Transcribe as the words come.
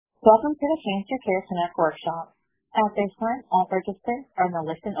Welcome to the Cancer Care Connect workshop. At this time, all participants are in the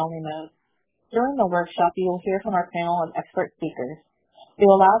listen-only mode. During the workshop, you will hear from our panel of expert speakers. We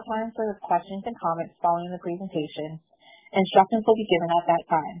will allow time for questions and comments following the presentation. Instructions will be given at that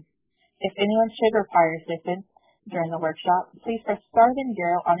time. If anyone should require assistance during the workshop, please press star then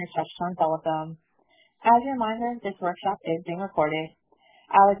 0 on your touch-tone telephone. As a reminder, this workshop is being recorded.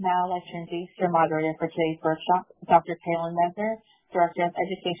 I would now like to introduce your moderator for today's workshop, Dr. Carolyn Mesner, Director of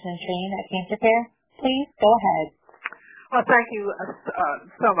Education and Training at Cancer Care. Please go ahead. Well, thank you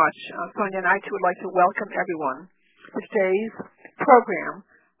so much, Sonia, and I too would like to welcome everyone to today's program,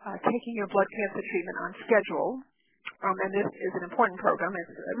 Taking Your Blood Cancer Treatment on Schedule. And this is an important program.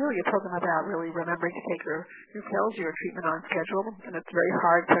 It's really a program about really remembering to take your pills, your treatment on schedule, and it's very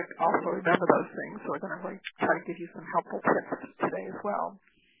hard to also remember those things, so we're going to really try to give you some helpful tips today as well.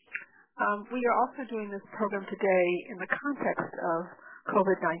 We are also doing this program today in the context of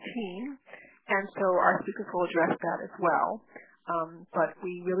COVID-19, and so our speakers will address that as well. But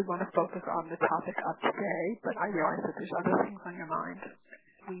we really want to focus on the topic of today, but I realize that there's other things on your mind.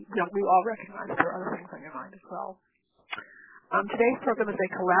 We all recognize there are other things on your mind as well. Today's program is a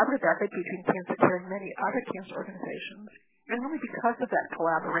collaborative effort between Cancer Care and many other cancer organizations, and really because of that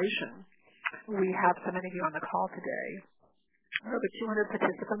collaboration, we have so many of you on the call today. There are over 200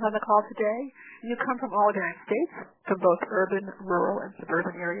 participants on the call today, and you come from all the United States, from both urban, rural, and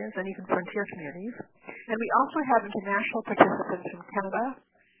suburban areas, and even frontier communities. And we also have international participants from Canada,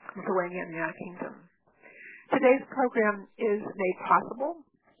 Lithuania, and the United Kingdom. Today's program is made possible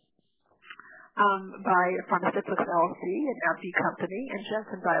by Pharmaceuticals LLC, an AbbVie company, and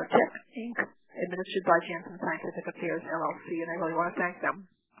Janssen Biotech, Inc., administered by Janssen Scientific Affairs LLC, and I really want to thank them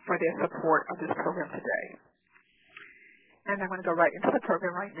for their support of this program today. And I'm going to go right into the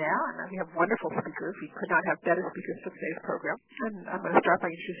program right now, and we have wonderful speakers. We could not have better speakers for today's program. And I'm going to start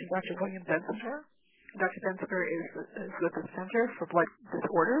by introducing Dr. William Bensinger. Dr. Bensinger is with the Center for Blood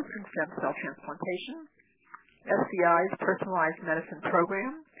Disorders and Stem Cell Transplantation, SCI's Personalized Medicine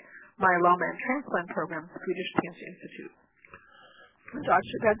Program, Myeloma and Transplant Program, Swedish Cancer Institute.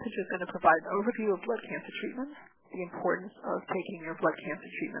 Dr. Bensinger is going to provide an overview of blood cancer treatment, the importance of taking your blood cancer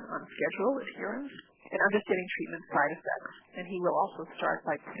treatment on schedule, adherence, and understanding treatment side effects. And he will also start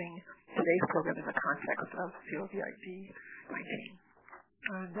by putting today's program in the context of COVID-19.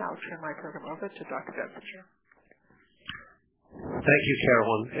 And now I'll turn my program over to Dr. Bensinger. Thank you,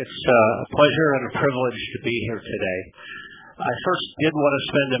 Carolyn. It's a pleasure and a privilege to be here today. I first did want to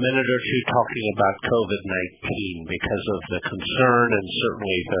spend a minute or two talking about COVID-19 because of the concern and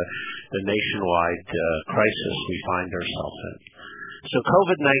certainly the nationwide crisis we find ourselves in. So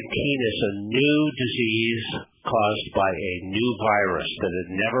COVID-19 is a new disease caused by a new virus that had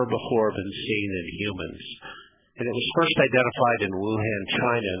never before been seen in humans. And it was first identified in Wuhan,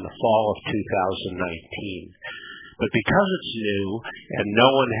 China in the fall of 2019. But because it's new and no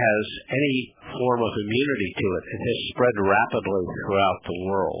one has any form of immunity to it, it has spread rapidly throughout the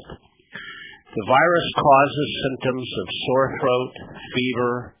world. The virus causes symptoms of sore throat,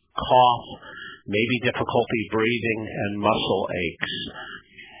 fever, cough, maybe difficulty breathing, and muscle aches.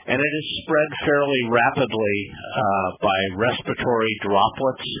 And it is spread fairly rapidly by respiratory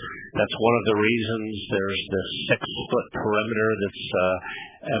droplets. That's one of the reasons there's this 6-foot perimeter that's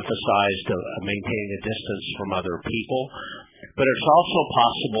emphasized maintaining a distance from other people. But it's also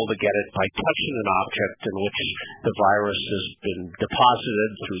possible to get it by touching an object in which the virus has been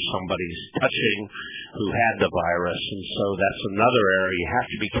deposited through somebody's touching who had the virus. And so that's another area you have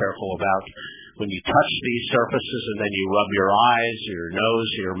to be careful about. When you touch these surfaces and then you rub your eyes, your nose,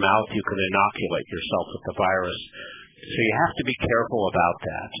 your mouth, you can inoculate yourself with the virus. So you have to be careful about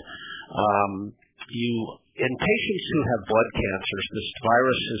that. In patients who have blood cancers, this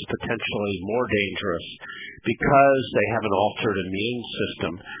virus is potentially more dangerous because they have an altered immune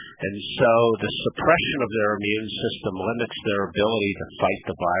system. And so the suppression of their immune system limits their ability to fight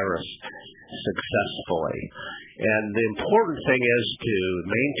the virus successfully. And the important thing is to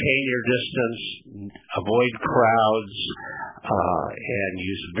maintain your distance, avoid crowds, and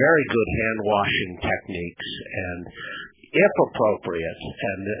use very good hand washing techniques, and if appropriate,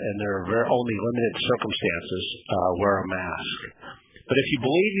 and there are only limited circumstances, wear a mask. But if you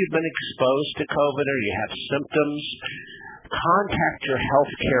believe you've been exposed to COVID or you have symptoms, contact your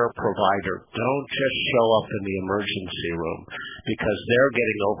healthcare provider. Don't just show up in the emergency room because they're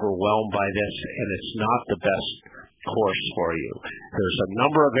getting overwhelmed by this, and it's not the best course for you. There's a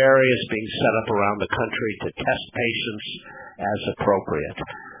number of areas being set up around the country to test patients as appropriate.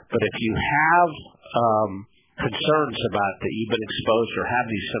 But if you have concerns about that you've been exposed or have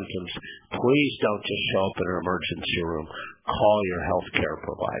these symptoms, please don't just show up in an emergency room. Call your healthcare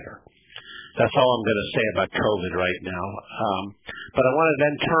provider. That's all I'm going to say about COVID right now. But I want to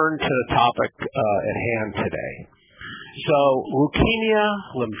then turn to the topic at hand today. So leukemia,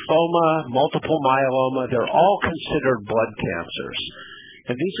 lymphoma, multiple myeloma, they're all considered blood cancers.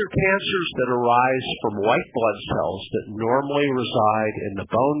 And these are cancers that arise from white blood cells that normally reside in the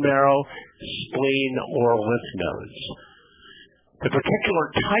bone marrow, spleen, or lymph nodes. The particular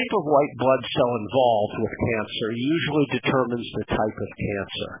type of white blood cell involved with cancer usually determines the type of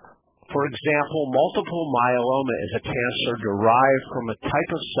cancer. For example, multiple myeloma is a cancer derived from a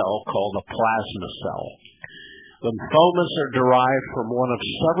type of cell called a plasma cell. Lymphomas are derived from one of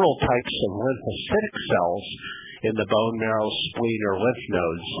several types of lymphocytic cells in the bone marrow, spleen, or lymph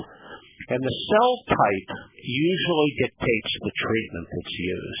nodes. And the cell type usually dictates the treatment that's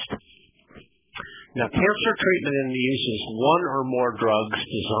used. Now, cancer treatment uses one or more drugs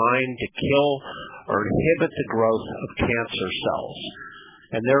designed to kill or inhibit the growth of cancer cells.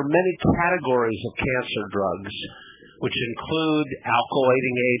 And there are many categories of cancer drugs, which include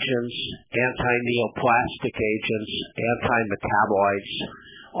alkylating agents, anti-neoplastic agents, anti-metabolites.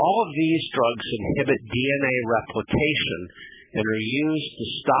 All of these drugs inhibit DNA replication and are used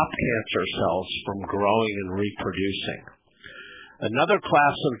to stop cancer cells from growing and reproducing. Another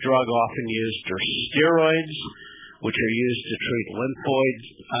class of drug often used are steroids, which are used to treat lymphoid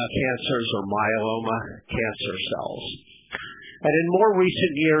cancers or myeloma cancer cells. And in more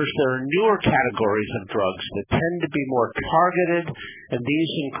recent years, there are newer categories of drugs that tend to be more targeted, and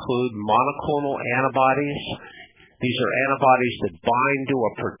these include monoclonal antibodies. These are antibodies that bind to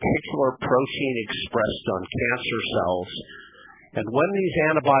a particular protein expressed on cancer cells. And when these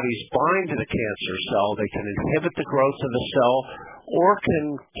antibodies bind to the cancer cell, they can inhibit the growth of the cell or can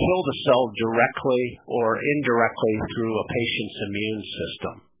kill the cell directly or indirectly through a patient's immune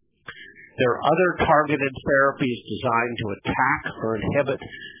system. There are other targeted therapies designed to attack or inhibit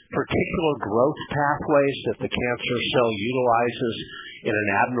particular growth pathways that the cancer cell utilizes in an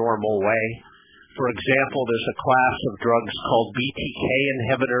abnormal way. For example, there's a class of drugs called BTK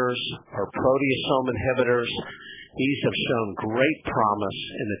inhibitors or proteasome inhibitors. These have shown great promise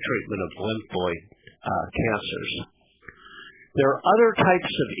in the treatment of lymphoid cancers. There are other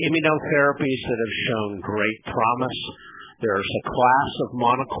types of immunotherapies that have shown great promise. There's a class of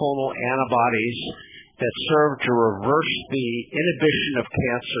monoclonal antibodies that serve to reverse the inhibition of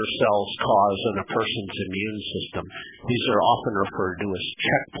cancer cells caused in a person's immune system. These are often referred to as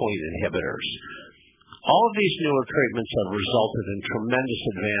checkpoint inhibitors. All of these newer treatments have resulted in tremendous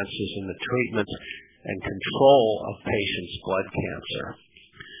advances in the treatment and control of patients' blood cancer.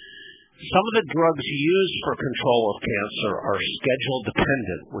 Some of the drugs used for control of cancer are schedule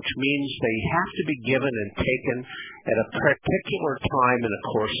dependent, which means they have to be given and taken at a particular time in the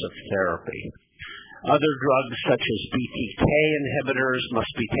course of therapy. Other drugs such as BTK inhibitors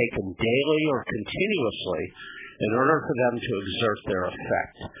must be taken daily or continuously in order for them to exert their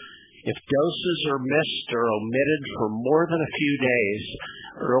effect. If doses are missed or omitted for more than a few days,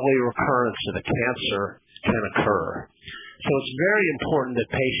 early recurrence of the cancer can occur. So it's very important that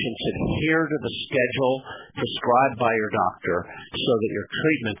patients adhere to the schedule prescribed by your doctor so that your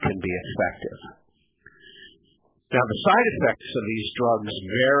treatment can be effective. Now, the side effects of these drugs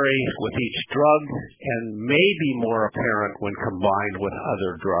vary with each drug and may be more apparent when combined with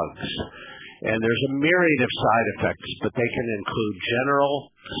other drugs. And there's a myriad of side effects, but they can include general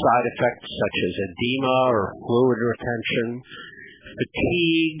side effects such as edema or fluid retention,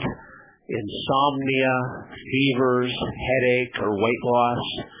 fatigue, insomnia, fevers, headache, or weight loss.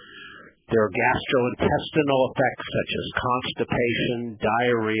 There are gastrointestinal effects such as constipation,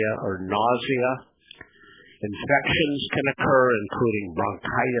 diarrhea, or nausea. Infections can occur, including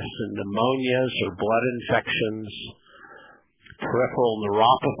bronchitis and pneumonias or blood infections. Peripheral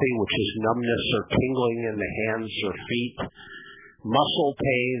neuropathy, which is numbness or tingling in the hands or feet. Muscle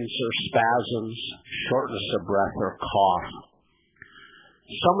pains or spasms, shortness of breath, or cough.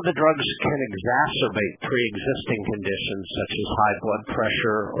 Some of the drugs can exacerbate pre-existing conditions such as high blood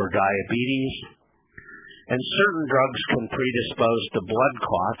pressure or diabetes, and certain drugs can predispose to blood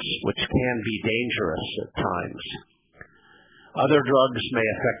clots, which can be dangerous at times. Other drugs may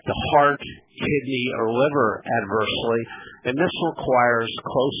affect the heart, kidney, or liver adversely, and this requires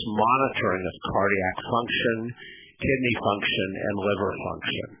close monitoring of cardiac function, kidney function, and liver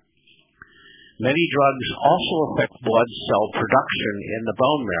function. Many drugs also affect blood cell production in the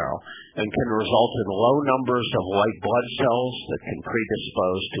bone marrow and can result in low numbers of white blood cells that can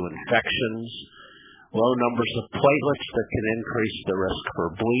predispose to infections, low numbers of platelets that can increase the risk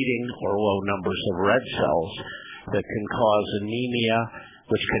for bleeding, or low numbers of red cells that can cause anemia,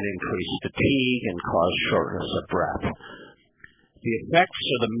 which can increase fatigue and cause shortness of breath. The effects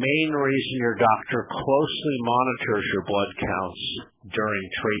are the main reason your doctor closely monitors your blood counts during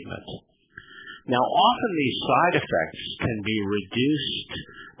treatment. Now, often these side effects can be reduced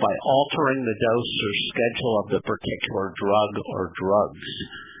by altering the dose or schedule of the particular drug or drugs.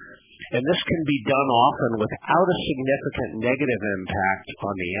 And this can be done often without a significant negative impact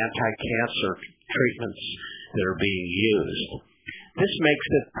on the anti-cancer treatments that are being used. This makes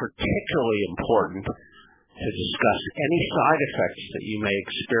it particularly important to discuss any side effects that you may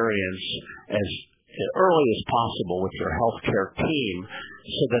experience as early as possible with your healthcare team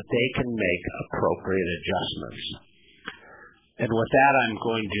so that they can make appropriate adjustments. And with that, I'm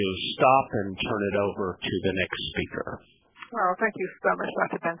going to stop and turn it over to the next speaker. Well, thank you so much,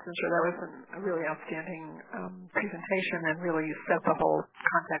 Dr. Benson. That was a really outstanding presentation, and really you set the whole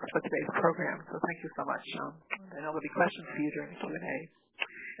context for today's program. So thank you so much. I know there'll be questions for you during the Q&A.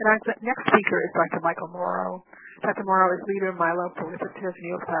 And our next speaker is Dr. Michael Morrow. Dr. Morrow is leader of Myeloproliferative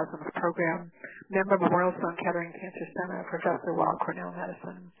Neoplasms Program, member of Memorial Sloan Kettering Cancer Center, professor Weill Cornell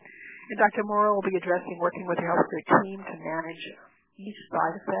Medicine. And Dr. Morrow will be addressing working with your healthcare team to manage each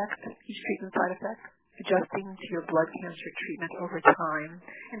treatment side effect, adjusting to your blood cancer treatment over time,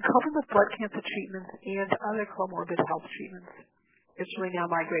 and coping with blood cancer treatments and other comorbid health treatments. It's really now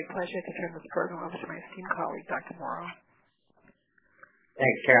my great pleasure to turn this program over to my esteemed colleague, Dr. Morrow.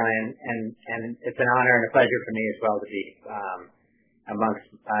 Thanks, Caroline, and it's an honor and a pleasure for me as well to be amongst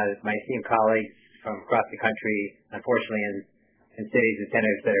my esteemed colleagues from across the country, unfortunately in cities and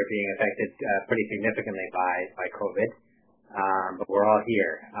centers that are being affected pretty significantly by COVID. But we're all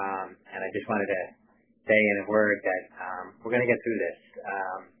here, and I just wanted to say in a word that we're going to get through this.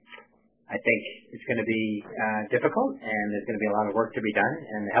 I think it's going to be difficult, and there's going to be a lot of work to be done,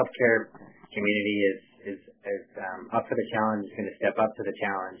 and the healthcare community is up for the challenge, is going to step up to the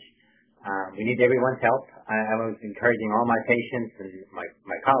challenge. We need everyone's help. I was encouraging all my patients and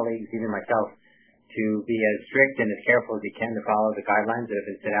my colleagues, even myself, to be as strict and as careful as you can to follow the guidelines that have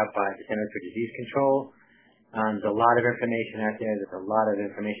been set out by the Centers for Disease Control. There's a lot of information out there. There's a lot of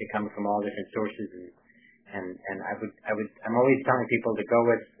information coming from all different sources, and I'm always telling people to go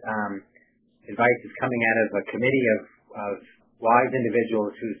with advice that's coming out of a committee of wise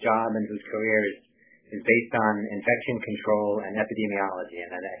individuals whose job and whose career is based on infection control and epidemiology,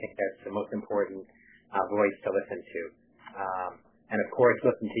 and I think that's the most important voice to listen to. And of course,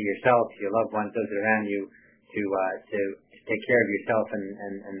 listen to yourself, your loved ones, those around you, to take care of yourself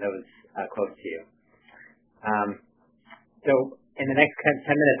and those close to you. So in the next 10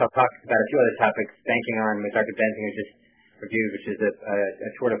 minutes, I'll talk about a few other topics, banking on what Dr. Benzinger just reviewed, which is a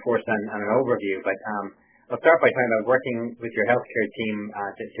tour de force on an overview. But I'll start by talking about working with your healthcare team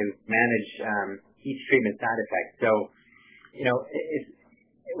to manage each treatment side effect. So, I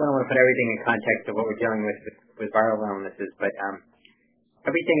don't want to put everything in context of what we're dealing with viral illnesses, but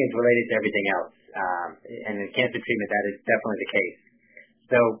everything is related to everything else. And in cancer treatment, that is definitely the case.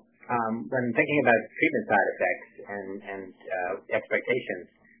 So when thinking about treatment side effects and expectations,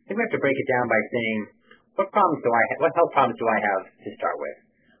 I think we have to break it down by saying, what health problems do I have to start with?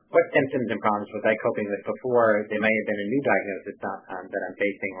 What symptoms and problems was I coping with before there may have been a new diagnosis that I'm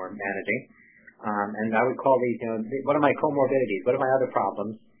facing or managing? And I would call these, what are my comorbidities? What are my other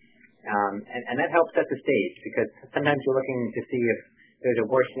problems? And that helps set the stage, because sometimes you're looking to see if there's a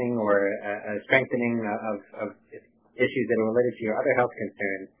worsening or a strengthening of issues that are related to your other health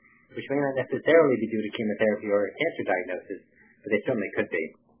concerns, which may not necessarily be due to chemotherapy or a cancer diagnosis, but they certainly could be.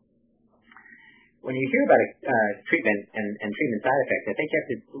 When you hear about treatment and treatment side effects, I think you have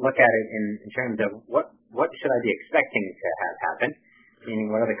to look at it in terms of what should I be expecting to have happen,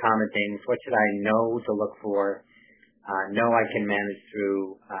 meaning what are the common things, what should I know to look for, know I can manage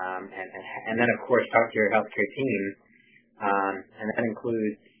through, and then, of course, talk to your healthcare team. And that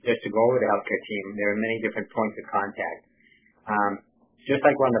includes, just to go over the healthcare team, there are many different points of contact. Just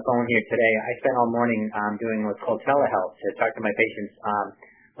like we're on the phone here today, I spent all morning doing what's called telehealth to talk to my patients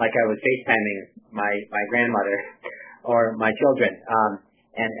like I was FaceTiming my grandmother or my children.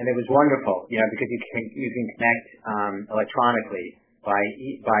 And it was wonderful, because you can connect electronically by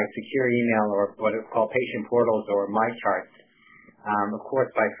secure email or what are called patient portals or my charts, of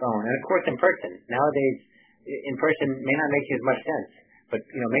course by phone, and of course in person. Nowadays, in person may not make as much sense, but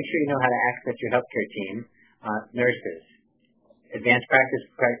make sure you know how to access your healthcare team, nurses, advanced practice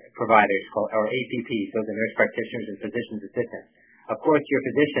providers, or APPs, those are nurse practitioners and physician's assistants. Of course, your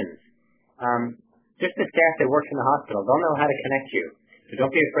physicians, just the staff that works in the hospital, they'll know how to connect you. So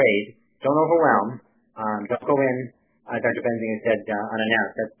don't be afraid, don't overwhelm, Don't go in, Dr. Benzinger said,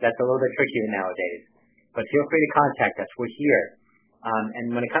 unannounced. That's a little bit trickier nowadays. But feel free to contact us. We're here.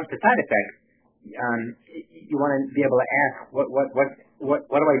 And when it comes to side effects, you want to be able to ask, what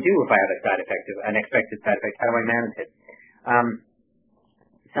do I do if I have a side effect, an expected side effect? How do I manage it?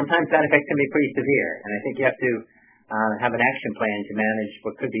 Sometimes side effects can be pretty severe, and I think you have to have an action plan to manage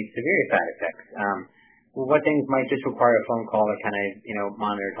what could be severe side effects. What things might just require a phone call or kind of,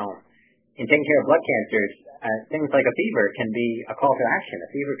 monitor at home. In taking care of blood cancers, things like a fever can be a call to action. A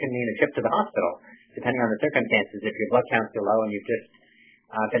fever can mean a trip to the hospital, depending on the circumstances. If your blood counts are low and you've just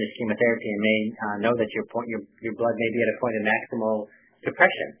finished chemotherapy and may know that your blood may be at a point of maximal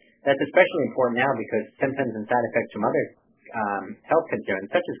suppression. That's especially important now because symptoms and side effects from other health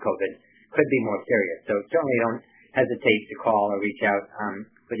concerns, such as COVID, could be more serious. So certainly don't hesitate to call or reach out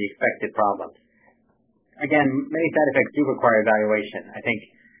for the expected problems. Again, many side effects do require evaluation. I think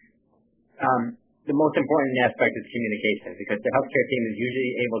the most important aspect is communication, because the healthcare team is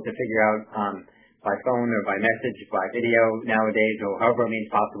usually able to figure out by phone or by message, by video nowadays, or however means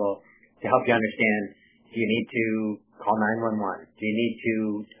possible, to help you understand, do you need to call 911? Do you need to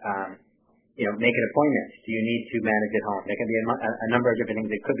make an appointment? Do you need to manage at home? There can be a number of different things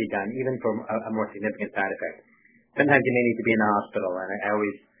that could be done, even for a more significant side effect. Sometimes you may need to be in the hospital, and I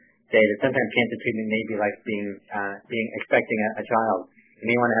always say that sometimes cancer treatment may be like expecting a child. You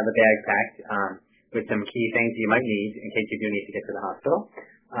may want to have a bag packed with some key things you might need in case you do need to get to the hospital.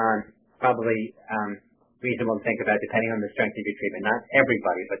 Probably reasonable to think about depending on the strength of your treatment. Not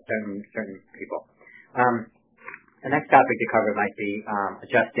everybody, but certain people. The next topic to cover might be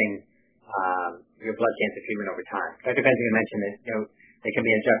adjusting your blood cancer treatment over time. Dr. Benzinger mentioned that there can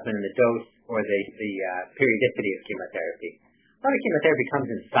be adjustment in the dose or the periodicity of chemotherapy. A lot of chemotherapy comes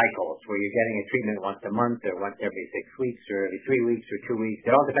in cycles where you're getting a treatment once a month or once every 6 weeks or every 3 weeks or 2 weeks.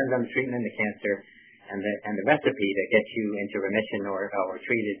 It all depends on the treatment, the cancer, and the recipe that gets you into remission or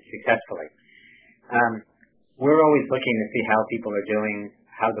treated successfully. We're always looking to see how people are doing,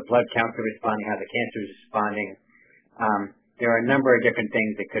 how the blood counts are responding, how the cancer is responding. There are a number of different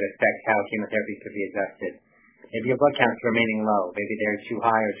things that could affect how chemotherapy could be adjusted. If your blood counts are remaining low, maybe they're too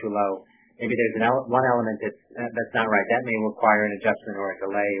high or too low, maybe there's one element that's not right. That may require an adjustment or a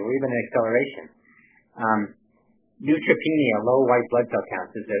delay or even an acceleration. Neutropenia, low white blood cell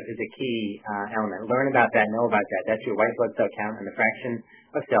counts, is a key element. Learn about that, know about that. That's your white blood cell count and the fraction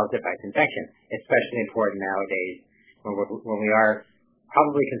of cells that fight infection. Especially important nowadays when we are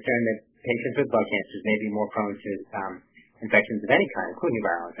probably concerned that patients with blood cancers may be more prone to infections of any kind, including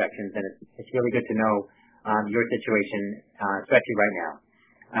viral infections. And it's really good to know your situation, especially right now.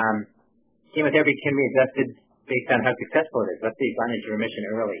 Chemotherapy can be adjusted based on how successful it is. Let's say you've gone into remission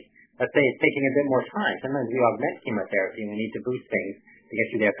early. Let's say it's taking a bit more time. Sometimes we augment chemotherapy and we need to boost things to get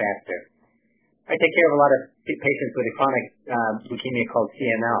you there faster. I take care of a lot of patients with a chronic leukemia called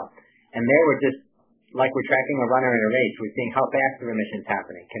CML. And there we're just, like we're tracking a runner in a race, we're seeing how fast the remission is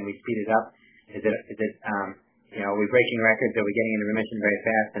happening. Can we speed it up? Is it are we breaking records? Are we getting into remission very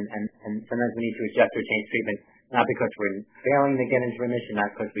fast? And sometimes we need to adjust or change treatment, not because we're failing to get into remission,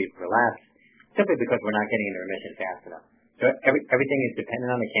 not because we've relapsed, simply because we're not getting into remission fast enough. So everything is dependent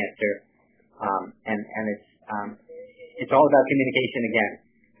on the cancer, and it's all about communication again,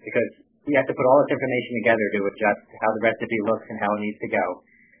 because we have to put all this information together to adjust how the recipe looks and how it needs to go.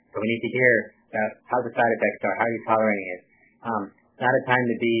 So we need to hear how the side effects are, how you're tolerating it. It's not a time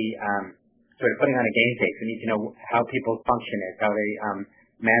to be sort of putting on a game face. We need to know how people's function is, how they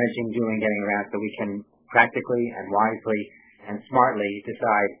managing, doing, getting around, so we can practically and wisely and smartly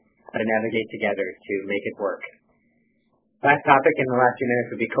decide how to navigate together to make it work. Last topic in the last few minutes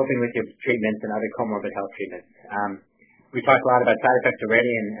would be coping with your treatments and other comorbid health treatments. We talked a lot about side effects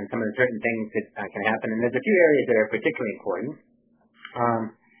already and some of the certain things that can happen, and there's a few areas that are particularly important.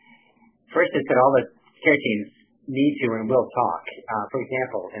 First is that all the care teams need to and will talk. For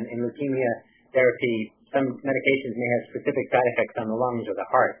example, in leukemia therapy, some medications may have specific side effects on the lungs or the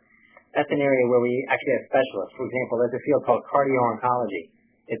heart. That's an area where we actually have specialists. For example, there's a field called cardio-oncology.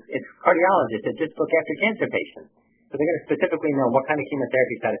 It's cardiologists that just look after cancer patients. So they're going to specifically know what kind of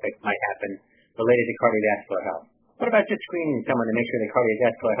chemotherapy side effects might happen related to cardiovascular health. What about just screening someone to make sure their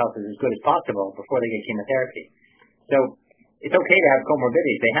cardiovascular health is as good as possible before they get chemotherapy? So it's okay to have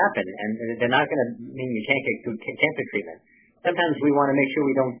comorbidities. They happen, and they're not going to mean you can't get good cancer treatment. Sometimes we want to make sure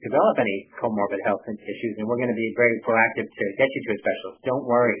we don't develop any comorbid health issues, and we're going to be very proactive to get you to a specialist. Don't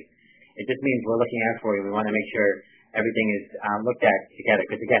worry. It just means we're looking out for you. We want to make sure everything is looked at together,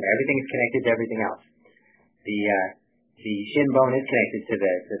 because again, everything is connected to everything else. The shin bone is connected to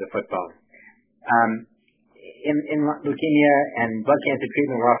the foot bone. in leukemia and blood cancer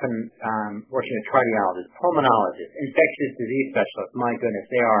treatment, we're often working with cardiologists, pulmonologists, infectious disease specialists. My goodness,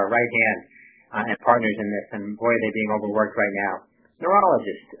 they are our right hand and partners in this, and boy, are they being overworked right now.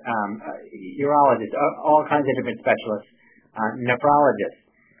 Neurologists, urologists, all kinds of different specialists, nephrologists.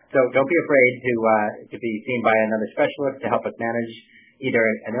 So don't be afraid to be seen by another specialist to help us manage either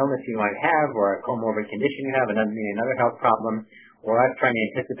an illness you might have or a comorbid condition you have, another health problem, or us trying to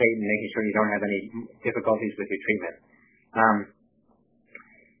anticipate and making sure you don't have any difficulties with your treatment.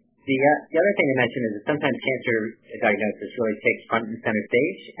 The other thing to mention is that sometimes cancer diagnosis really takes front and center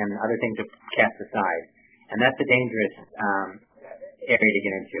stage and other things are cast aside. And that's a dangerous area to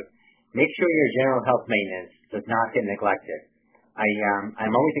get into. Make sure your general health maintenance does not get neglected.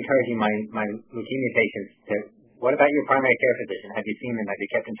 I'm always encouraging my leukemia patients to, what about your primary care physician? Have you seen them? Have you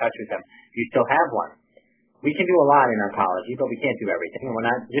kept in touch with them? Do you still have one? We can do a lot in oncology, but we can't do everything. And we're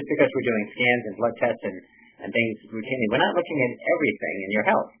not, just because we're doing scans and blood tests and things routinely, we're not looking at everything in your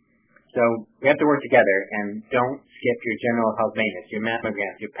health. So we have to work together, and don't skip your general health maintenance, your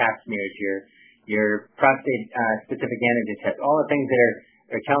mammograms, your pap smears, your prostate specific antigen tests, all the things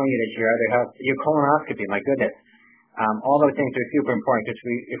that are telling you that your other health, your colonoscopy, my goodness. All those things are super important because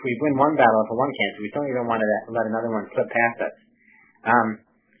if we win one battle for one cancer, we certainly don't want to let another one slip past us.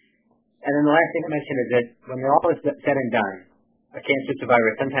 And then the last thing to mention is that when all is said and done, a cancer survivor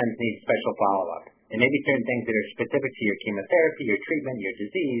sometimes needs special follow-up. There may be certain things that are specific to your chemotherapy, your treatment, your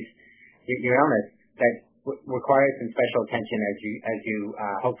disease, your illness that requires some special attention as you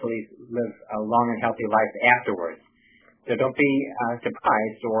hopefully live a long and healthy life afterwards. So don't be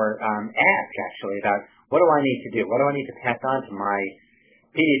surprised or ask actually about, what do I need to do? What do I need to pass on to my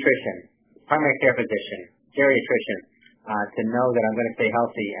pediatrician, primary care physician, geriatrician, to know that I'm going to stay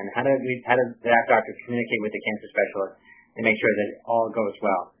healthy? And how do that doctor communicate with the cancer specialist to make sure that all goes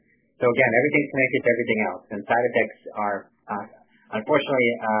well? So again, everything's connected to everything else, and side effects are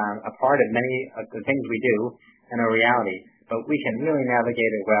unfortunately a part of many of the things we do and a reality. But we can really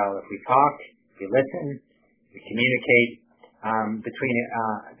navigate it well if we talk, we listen, we communicate between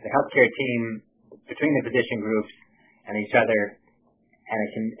the healthcare team, between the physician groups and each other, and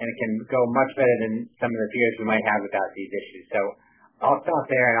it can go much better than some of the fears we might have about these issues. So I'll stop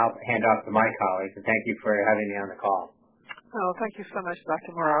there and I'll hand off to my colleagues, and thank you for having me on the call. Oh, thank you so much,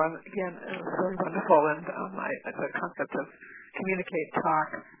 Dr. Morrow. And again, it was very wonderful, and the concept of communicate,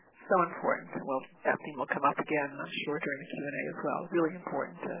 talk, so important. Well, that theme will come up again, I'm sure, during the Q&A as well. Really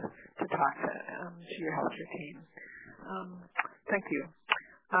important to talk to your healthcare team. Thank you.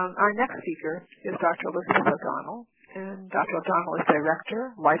 Our next speaker is Dr. Elizabeth O'Donnell, and Dr. O'Donnell is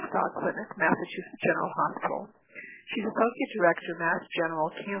Director, Lifestyle Clinic, Massachusetts General Hospital. She's Associate Director, Mass General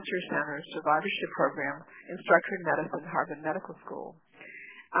Cancer Center Survivorship Program, Instructor in Medicine, Harvard Medical School.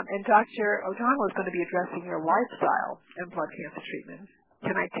 And Dr. O'Donnell is going to be addressing your lifestyle and blood cancer treatments.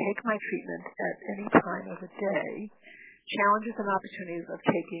 Can I take my treatment at any time of the day? Challenges and opportunities of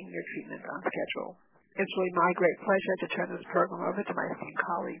taking your treatment on schedule. It's really my great pleasure to turn this program over to my esteemed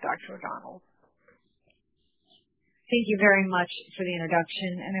colleague, Dr. O'Donnell. Thank you very much for the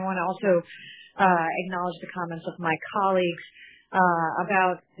introduction, and I want to also acknowledge the comments of my colleagues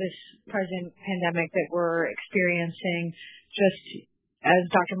about this present pandemic that we're experiencing. Just as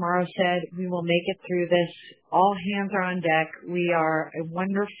Dr. Morrow said, we will make it through this. All hands are on deck. We are a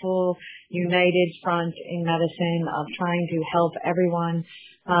wonderful, united front in medicine of trying to help everyone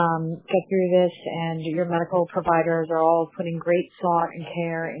get through this, and your medical providers are all putting great thought and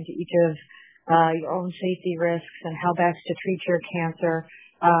care into each of your own safety risks and how best to treat your cancer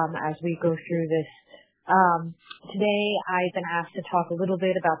as we go through this. Today, I've been asked to talk a little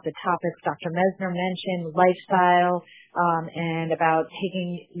bit about the topics Dr. Mesner mentioned, lifestyle, and about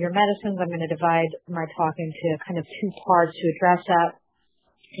taking your medicines. I'm going to divide my talk into kind of two parts to address that.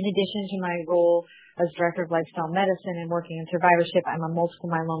 In addition to my role as Director of Lifestyle Medicine and working in survivorship, I'm a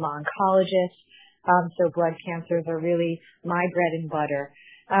multiple myeloma oncologist, so blood cancers are really my bread and butter.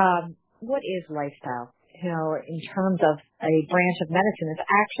 What is lifestyle? You know, in terms of a branch of medicine, it's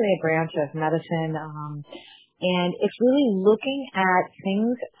actually a branch of medicine, and it's really looking at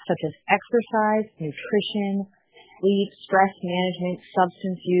things such as exercise, nutrition, sleep, stress management,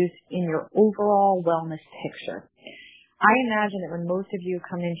 substance use in your overall wellness picture. I imagine that when most of you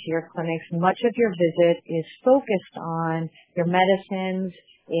come into your clinics, much of your visit is focused on your medicines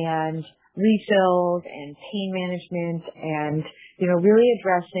and refills and pain management and, you know, really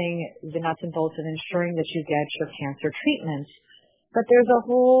addressing the nuts and bolts of ensuring that you get your cancer treatments. But there's a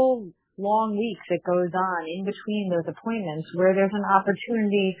whole long week that goes on in between those appointments where there's an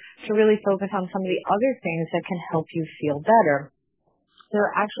opportunity to really focus on some of the other things that can help you feel better. there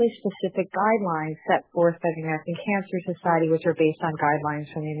are actually specific guidelines set forth by the American Cancer Society, which are based on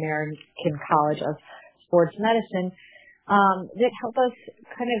guidelines from the American College of Sports Medicine, that help us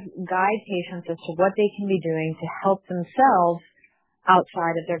kind of guide patients as to what they can be doing to help themselves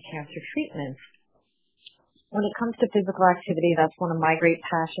outside of their cancer treatments. When it comes to physical activity, that's one of my great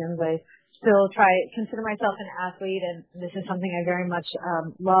passions. I still consider myself an athlete, and this is something I very much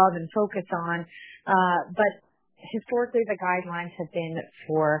love and focus on. But historically, the guidelines have been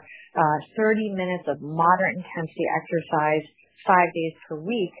for 30 minutes of moderate intensity exercise 5 days per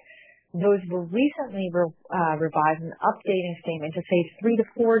week. Those were recently revised and updating statement to say 3 to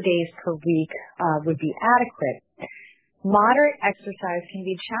 4 days per week would be adequate. Moderate exercise can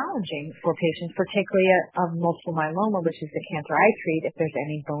be challenging for patients, particularly of multiple myeloma, which is the cancer I treat, if there's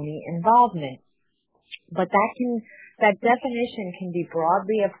any bony involvement. But that definition can be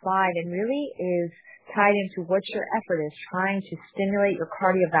broadly applied and really is tied into what your effort is, trying to stimulate your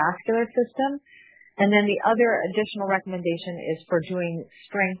cardiovascular system. And then the other additional recommendation is for doing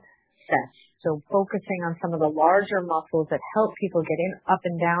strength sets. So focusing on some of the larger muscles that help people get up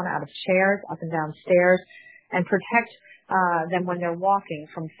and down out of chairs, up and down stairs, and protect them when they're walking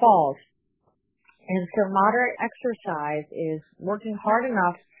from falls. And so moderate exercise is working hard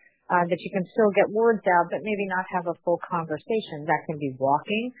enough that you can still get words out, but maybe not have a full conversation. That can be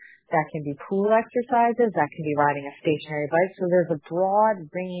walking, that can be pool exercises, that can be riding a stationary bike. So there's a broad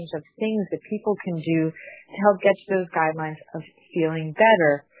range of things that people can do to help get to those guidelines of feeling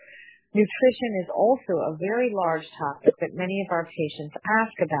better. Nutrition is also a very large topic that many of our patients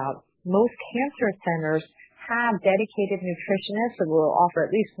ask about. Most cancer centers have dedicated nutritionists who will offer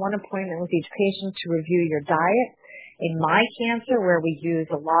at least one appointment with each patient to review your diet. In my cancer, where we use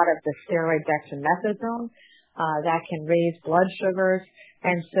a lot of the steroid dexamethasone, that can raise blood sugars.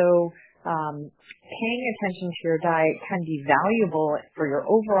 And so paying attention to your diet can be valuable for your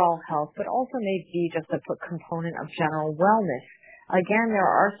overall health, but also may be just a component of general wellness. Again, there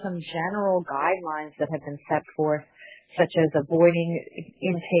are some general guidelines that have been set forth, such as avoiding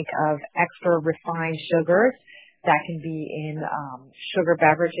intake of extra refined sugars. That can be in sugar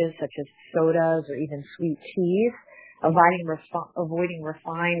beverages such as sodas or even sweet teas. Avoiding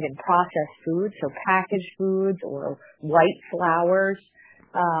refined and processed foods, so packaged foods or white flours.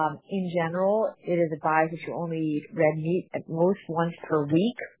 In general, it is advised that you only eat red meat at most once per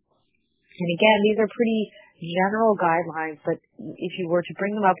week. And again, these are pretty general guidelines, but if you were to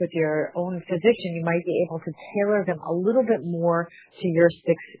bring them up with your own physician, you might be able to tailor them a little bit more to your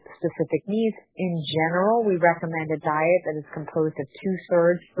specific needs. In general, we recommend a diet that is composed of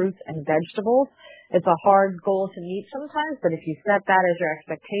 2/3 fruits and vegetables. It's a hard goal to meet sometimes, but if you set that as your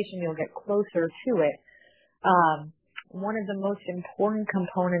expectation, you'll get closer to it. One of the most important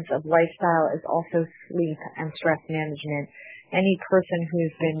components of lifestyle is also sleep and stress management. Any person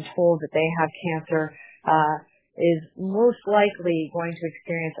who's been told that they have cancer is most likely going to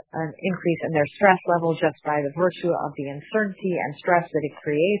experience an increase in their stress level just by the virtue of the uncertainty and stress that it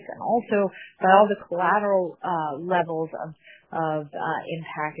creates, and also by all the collateral levels of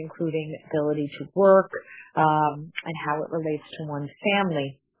impact, including ability to work and how it relates to one's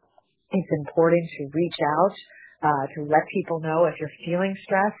family. It's important to reach out to let people know if you're feeling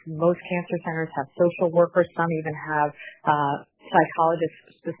stressed. Most cancer centers have social workers. Some even have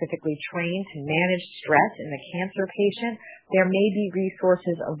psychologists specifically trained to manage stress in the cancer patient. There may be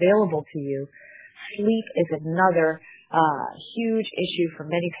resources available to you. Sleep is another huge issue for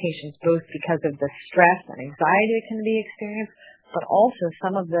many patients, both because of the stress and anxiety that can be experienced, but also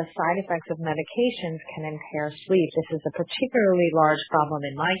some of the side effects of medications can impair sleep. This is a particularly large problem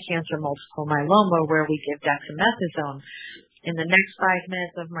in my cancer, multiple myeloma, where we give dexamethasone. In the next 5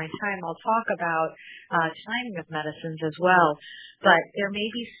 minutes of my time, I'll talk about timing of medicines as well. But there may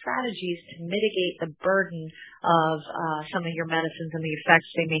be strategies to mitigate the burden of some of your medicines and the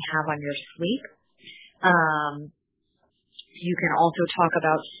effects they may have on your sleep. You can also talk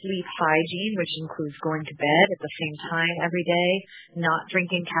about sleep hygiene, which includes going to bed at the same time every day, not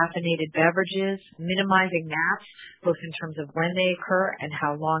drinking caffeinated beverages, minimizing naps, both in terms of when they occur and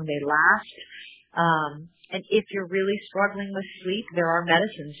how long they last. And if you're really struggling with sleep, there are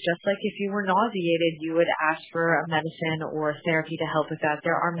medicines. Just like if you were nauseated, you would ask for a medicine or therapy to help with that.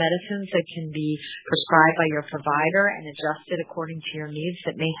 There are medicines that can be prescribed by your provider and adjusted according to your needs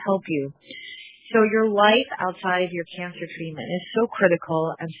that may help you. So your life outside of your cancer treatment is so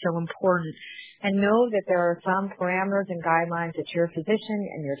critical and so important. And know that there are some parameters and guidelines that your physician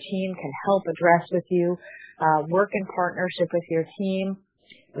and your team can help address with you. Work in partnership with your team.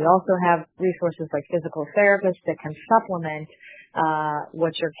 We also have resources like physical therapists that can supplement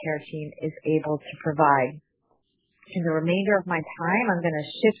what your care team is able to provide. In the remainder of my time, I'm going to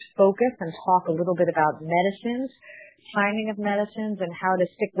shift focus and talk a little bit about medicines, timing of medicines, and how to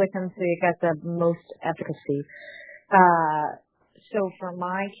stick with them so you get the most efficacy. So for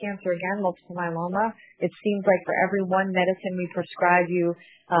my cancer, again, multiple myeloma, it seems like for every one medicine we prescribe you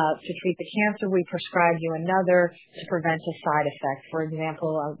to treat the cancer, we prescribe you another to prevent a side effect. For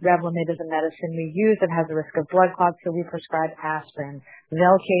example, Revlimid is a medicine we use that has a risk of blood clots, so we prescribe aspirin.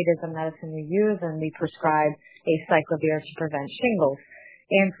 Velcade is a medicine we use, and we prescribe acyclovir to prevent shingles.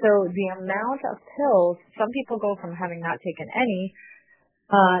 And so the amount of pills, some people go from having not taken any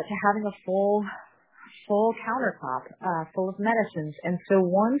to having a full countertop full of medicines. And so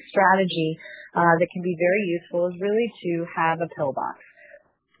one strategy that can be very useful is really to have a pill box.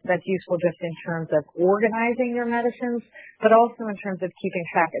 That's useful just in terms of organizing your medicines, but also in terms of keeping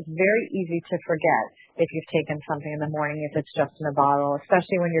track. It's very easy to forget if you've taken something in the morning, if it's just in a bottle,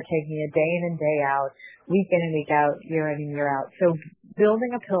 especially when you're taking it day in and day out, week in and week out, year in and year out. So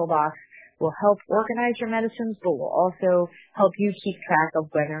building a pill box will help organize your medicines, but will also help you keep track of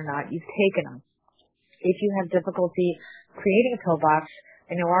whether or not you've taken them. If you have difficulty creating a pill box,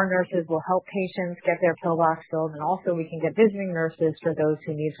 I know our nurses will help patients get their pill box filled, and also we can get visiting nurses for those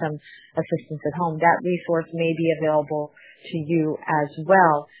who need some assistance at home. That resource may be available to you as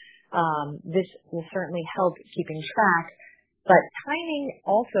well. This will certainly help keeping track, but timing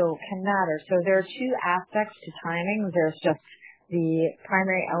also can matter. So there are two aspects to timing. There's just the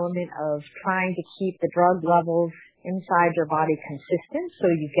primary element of trying to keep the drug levels inside your body consistent so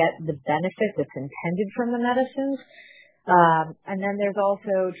you get the benefit that's intended from the medicines. And then there's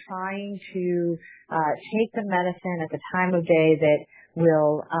also trying to take the medicine at the time of day that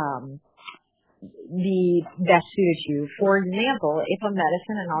will be best suited to you. For example, if a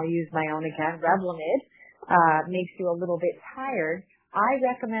medicine, and I'll use my own again, Revlimid, makes you a little bit tired, I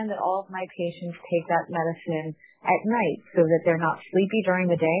recommend that all of my patients take that medicine at night so that they're not sleepy during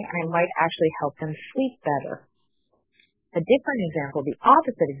the day, and it might actually help them sleep better. A different example, the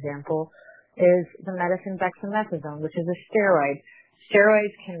opposite example, is the medicine dexamethasone, which is a steroid.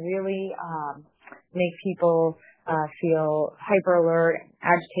 Steroids can really make people feel hyper alert,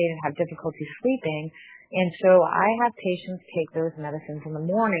 agitated, have difficulty sleeping. And so I have patients take those medicines in the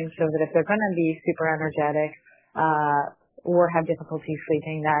morning so that if they're going to be super energetic or have difficulty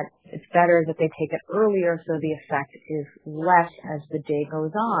sleeping, that it's better that they take it earlier so the effect is less as the day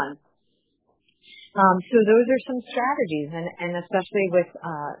goes on. So those are some strategies, and especially with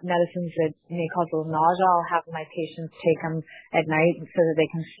medicines that may cause a little nausea, I'll have my patients take them at night so that they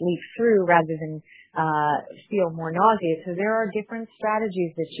can sleep through rather than feel more nauseous. So there are different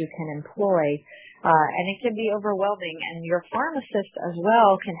strategies that you can employ, and it can be overwhelming. And your pharmacist as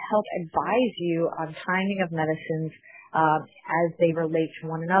well can help advise you on timing of medicines as they relate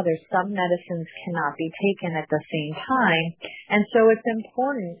to one another. Some medicines cannot be taken at the same time, and so it's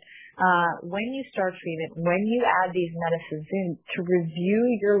important when you start treatment, when you add these medicines in, to review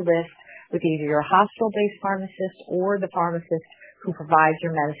your list with either your hospital-based pharmacist or the pharmacist who provides your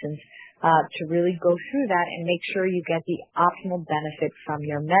medicines to really go through that and make sure you get the optimal benefit from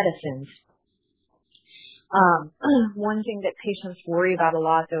your medicines. One thing that patients worry about a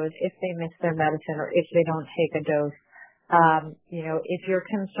lot, though, is if they miss their medicine or if they don't take a dose. If you're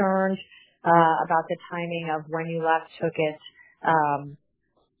concerned about the timing of when you last took it,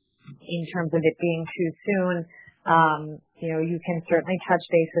 in terms of it being too soon, you can certainly touch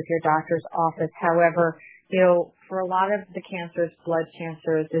base with your doctor's office. However, for a lot of the cancers, blood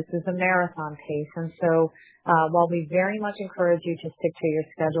cancers, this is a marathon pace. And so while we very much encourage you to stick to your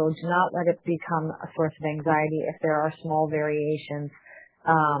schedule, do not let it become a source of anxiety if there are small variations.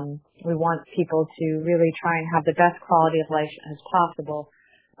 We want people to really try and have the best quality of life as possible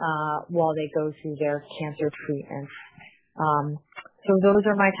while they go through their cancer treatments. So those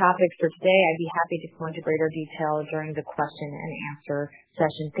are my topics for today. I'd be happy to go into greater detail during the question and answer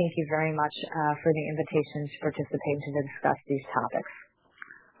session. Thank you very much for the invitation to participate and to discuss these topics.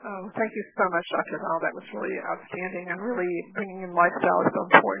 Thank you so much, Dr. Val. That was really outstanding, and really bringing in lifestyle is so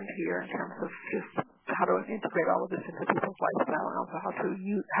important here in terms of just how to integrate all of this into people's lifestyle, and also how to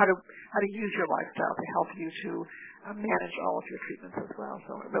use your lifestyle to help you to manage all of your treatments as well.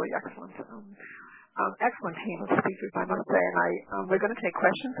 So really excellent. Excellent team of speakers, I must say, and we're going to take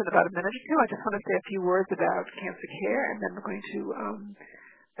questions in about a minute or two. I just want to say a few words about cancer care, and then we're going to,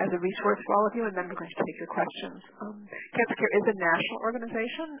 as a resource for all of you, and then we're going to take your questions. Cancer care is a national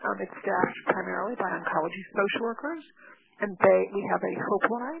organization. It's staffed primarily by oncology social workers, and we have a hope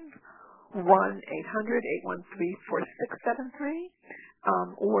line,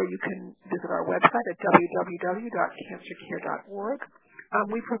 1-800-813-4673, or you can visit our website at www.cancercare.org.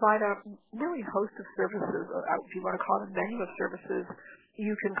 We provide a really host of services, if you want to call it a menu of services.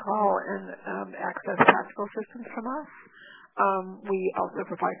 You can call and access practical assistance from us. We also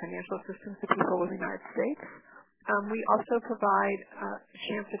provide financial assistance to people in the United States. We also provide a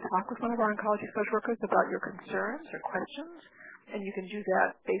chance to talk with one of our oncology social workers about your concerns or questions, and you can do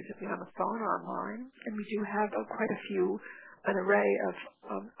that basically on the phone or online. And we do have an array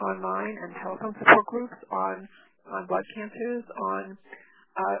of online and telephone support groups on blood cancers, on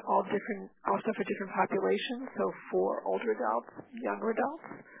also for different populations, so for older adults, younger adults,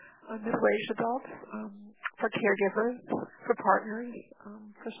 middle-aged adults, for caregivers, for partners,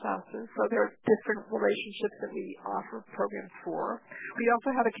 for spouses. So there are different relationships that we offer programs for. We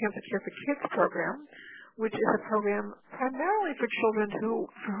also have a Cancer Care for Kids program, which is a program primarily for children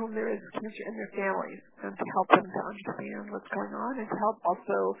for whom there is cancer in their families, and to help them to understand what's going on, and to help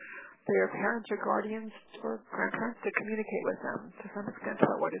also their parents or guardians or grandparents to communicate with them to some extent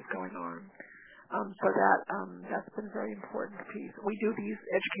about what is going on. So that's been a very important piece. We do these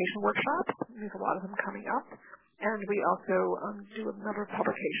education workshops. There's a lot of them coming up. And we also do a number of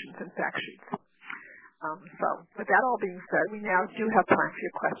publications and fact sheets. So with that all being said, we now do have time for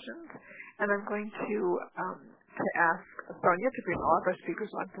your questions. And I'm going to ask Sonia to bring all of our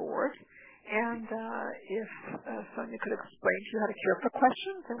speakers on board. And if Sonia could explain to you how to queue up for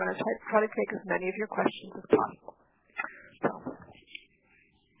questions, I'm going to try to take as many of your questions as possible. So.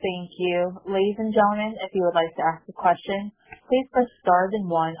 Thank you. Ladies and gentlemen, if you would like to ask a question, please press star then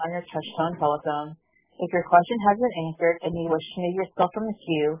 1 on your touch-tone telephone. If your question has been answered and you wish to move yourself from the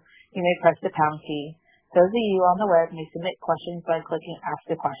queue, you may press the pound key. Those of you on the web may submit questions by clicking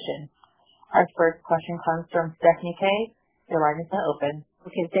Ask a Question. Our first question comes from Stephanie K. Your line is now open.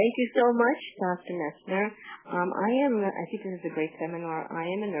 Okay, thank you so much, Dr. Messner. I think this is a great seminar. I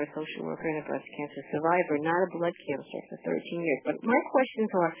am a nurse social worker and a breast cancer survivor, not a blood cancer for 13 years. But my questions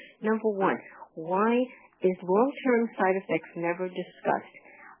are, number 1, why is long-term side effects never discussed?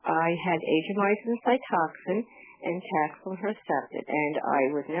 I had Adherence cytoxin and Taxol Herceptin, and I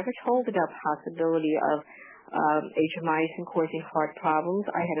was never told about possibility of Adherence causing heart problems.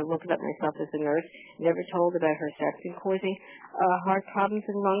 I had to look it up myself as a nurse. Never told about Herceptin causing heart problems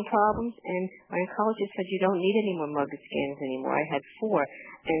and lung problems. And my oncologist said you don't need any more mugger scans anymore. I had 4.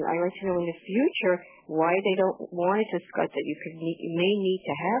 And I'd like to know in the future why they don't want to discuss that you may need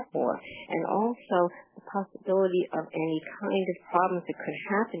to have more. And also the possibility of any kind of problems that could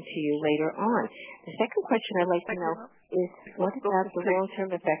happen to you later on. The second question I'd like to know is what about the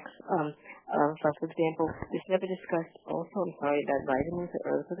long-term effects for example, this never discussed also, about vitamins or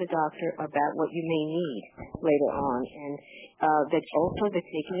herbs with a doctor about what you may need later on. And that also they're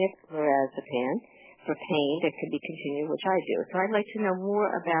taking it lorazepam for pain that could be continued, which I do. So I'd like to know more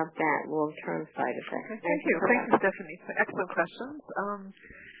about that long-term side effect. Okay, thank you. Thank you, Stephanie. Excellent questions.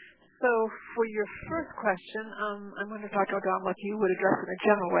 So for your first question, I'm going to talk about what you would address in a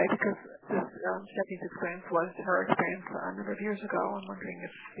general way, because this Stephanie's experience was her experience a number of years ago. I'm wondering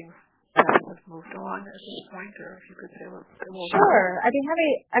if things have moved on at this point, or if you could say a little bit more. Sure, I'd be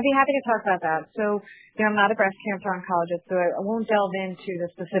happy to talk about that. So, I'm not a breast cancer oncologist, so I won't delve into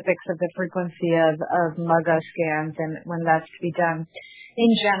the specifics of the frequency of MUGA scans and when that's to be done.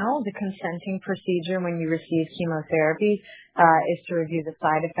 In general, the consenting procedure when you receive chemotherapy is to review the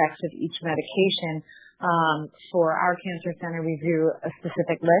side effects of each medication. For our cancer center, we do a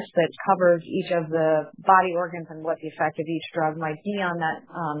specific list that covers each of the body organs and what the effect of each drug might be on that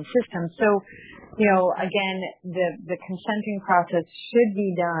system. So, again, the consenting process should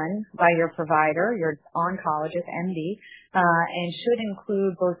be done by your provider, your oncologist, MD, and should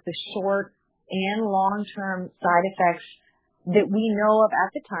include both the short and long-term side effects that we know of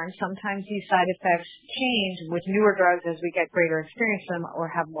at the time. Sometimes these side effects change with newer drugs as we get greater experience with them or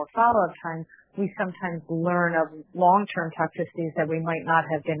have more follow-up time. We sometimes learn of long-term toxicities that we might not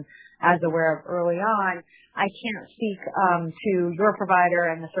have been as aware of early on. I can't speak to your provider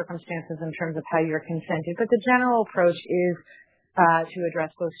and the circumstances in terms of how you're consented, but the general approach is to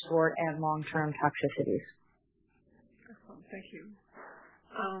address both short and long-term toxicities. Excellent. Thank you.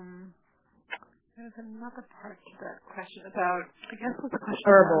 There's another part to that question about, I guess, what's the question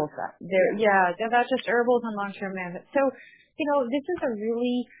herbals. About just herbals and long-term management. So, this is a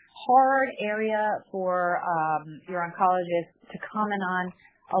really hard area for your oncologist to comment on.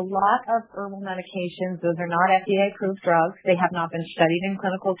 A lot of herbal medications, those are not FDA-approved drugs. They have not been studied in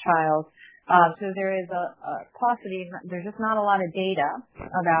clinical trials. So there is a paucity. There's just not a lot of data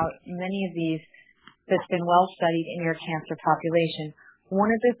about many of these that's been well studied in your cancer population. One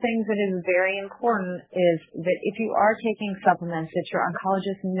of the things that is very important is that if you are taking supplements, that your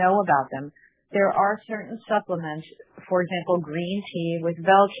oncologists know about them. there are certain supplements, for example, green tea with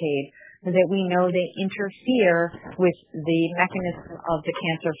Velcade, that we know they interfere with the mechanism of the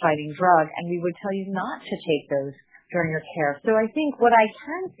cancer-fighting drug, and we would tell you not to take those during your care. So I think what I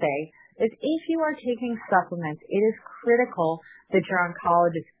can say is if you are taking supplements, it is critical that your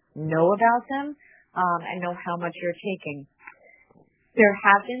oncologist know about them and know how much you're taking. There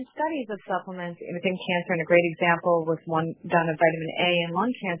have been studies of supplements within cancer, and a great example was one done of vitamin A in lung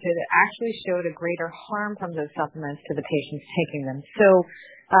cancer that actually showed a greater harm from those supplements to the patients taking them. So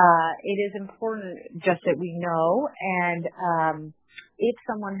it is important just that we know, and if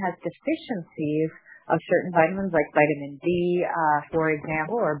someone has deficiencies of certain vitamins like vitamin D, for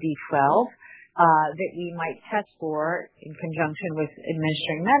example, or B12, that we might test for in conjunction with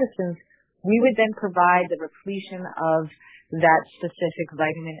administering medicines, we would then provide the repletion of that specific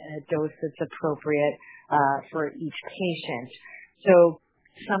vitamin in a dose that's appropriate for each patient. So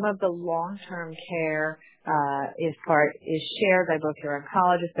some of the long-term care is shared by both your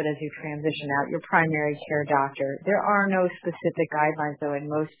oncologist, but as you transition out, your primary care doctor. There are no specific guidelines, though, in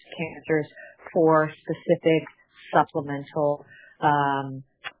most cancers for specific supplemental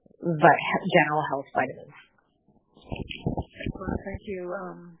general health vitamins. Well, thank you.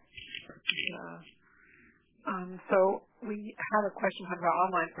 So we have a question from our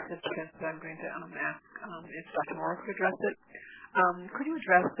online participants that I'm going to ask if Dr. Morrow could address it. Could you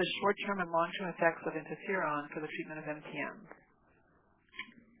address the short-term and long-term effects of interferon for the treatment of MPNs?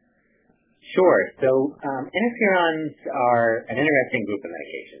 Sure. So interferons are an interesting group of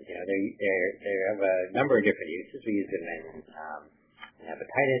medications. You know, they have a number of different uses. We use them in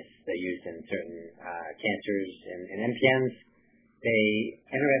hepatitis. They're used in certain cancers. In MPNs, they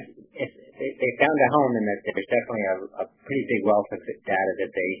found a home in that there's definitely a pretty big wealth of data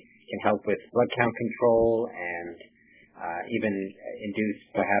that they can help with blood count control and even induce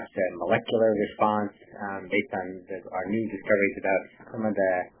perhaps a molecular response based on our new discoveries about some of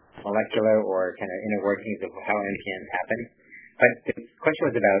the molecular or kind of inner workings of how MPNs happen. But the question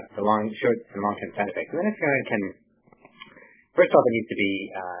was about the short and long-term side effects. So interferon can, first of all, it needs to be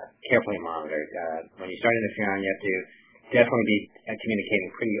carefully monitored. When you start interferon, you have to definitely be communicating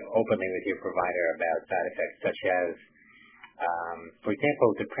pretty openly with your provider about side effects such as, for example,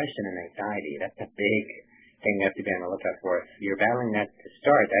 depression and anxiety. That's a big thing you have to be on the lookout for. If you're battling that to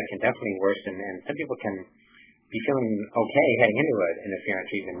start, that can definitely worsen, and some people can be feeling okay heading into an interferon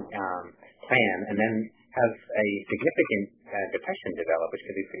treatment plan and then have a significant depression develop, which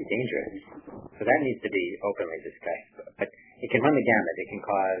could be pretty dangerous. So that needs to be openly discussed. But it can run the gamut. It can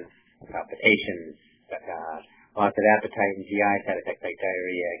cause palpitations, loss of appetite, and GI side effects like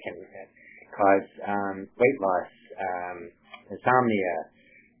diarrhea. It can cause weight loss, insomnia,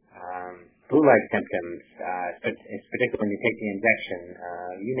 flu-like symptoms, particularly when you take the injection,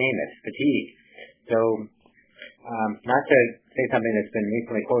 you name it, fatigue. So not to say something that's been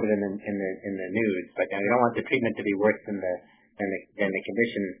recently quoted in the news, but we don't want the treatment to be worse than the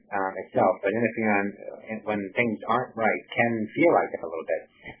condition itself. But interferon, when things aren't right, can feel like that a little bit.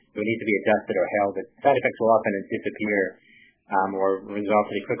 So it needs to be adjusted or held. The side effects will often disappear or resolve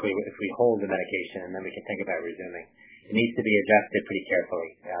pretty quickly if we hold the medication, and then we can think about resuming. It needs to be adjusted pretty carefully.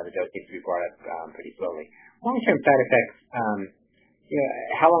 The dose needs to be brought up pretty slowly. Long-term side effects,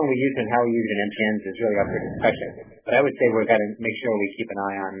 how long we use it and how we use it in MPNs is really up for discussion. But I would say we've got to make sure we keep an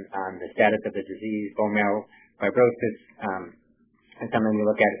eye on the status of the disease. Bone marrow fibrosis is something we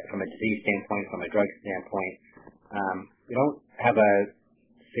look at from a disease standpoint, from a drug standpoint. We don't have a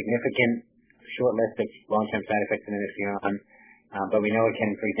significant short list of long-term side effects in interferon, but we know it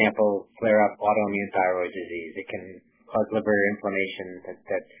can, for example, flare up autoimmune thyroid disease. It can cause liver inflammation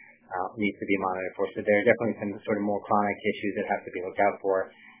that needs to be monitored for. So there are definitely some sort of more chronic issues that have to be looked out for,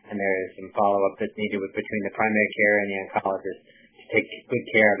 and there is some follow-up that's needed between the primary care and the oncologist to take good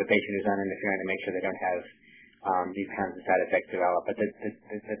care of the patient who's on interferon to make sure they don't have these kinds of side effects develop. But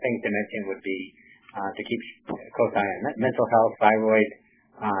the things to mention would be to keep a close eye on mental health, thyroid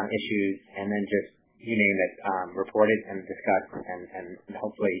issues, and then just, you name it, report it and discuss, and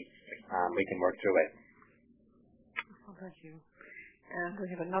hopefully we can work through it. Well, thank you. And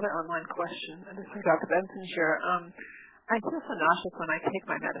we have another online question. This is from Dr. Bensinger. I feel so nauseous when I take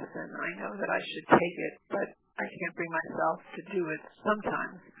my medicine. I know that I should take it, but I can't bring myself to do it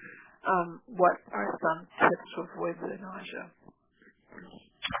sometimes. What are some tips to avoid the nausea?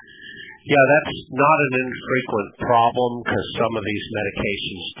 Yeah, that's not an infrequent problem because some of these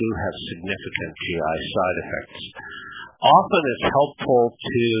medications do have significant GI side effects. Often it's helpful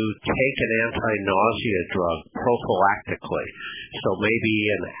to take an anti-nausea drug prophylactically. So maybe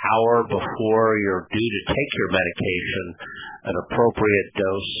an hour before you're due to take your medication, an appropriate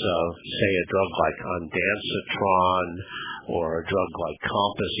dose of, say, a drug like ondansetron or a drug like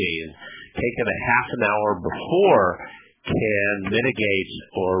compazine, taken a half an hour before can mitigate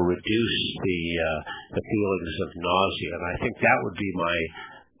or reduce the feelings of nausea. And I think that would be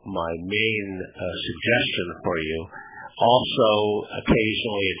my main suggestion for you. Also,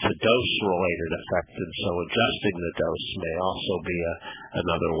 occasionally it's a dose-related effect, and so adjusting the dose may also be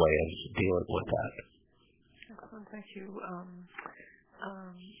another way of dealing with that. Excellent, thank you.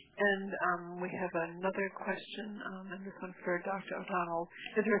 We have another question, and this one for Dr. O'Donnell.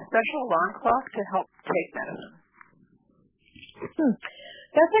 Is there a special alarm clock to help take medicine?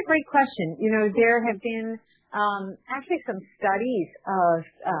 That's a great question. There have been actually some studies of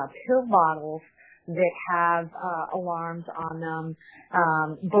pill bottles that have alarms on them,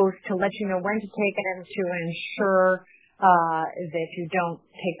 both to let you know when to take it and to ensure that you don't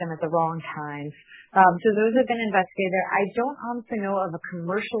take them at the wrong times. So those have been investigated. I don't honestly know of a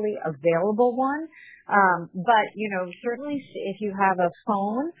commercially available one, but certainly if you have a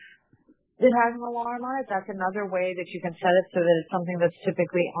phone that has an alarm on it, that's another way that you can set it so that it's something that's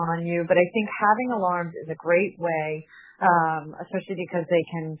typically on you. But I think having alarms is a great way, especially because they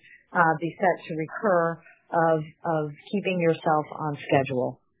can be set to recur of keeping yourself on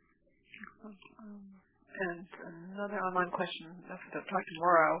schedule. And another online question for Dr.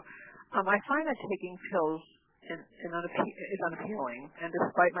 Morrow. I find that taking pills is unappealing, and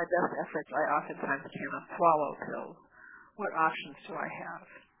despite my best efforts, I oftentimes cannot swallow pills. What options do I have?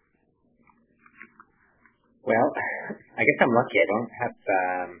 Well, I guess I'm lucky. I don't have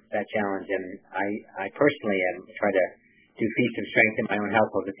that challenge, and I personally try to do feats of strength in my own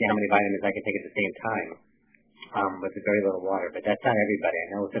household to see how many vitamins I can take at the same time with very little water. But that's not everybody. I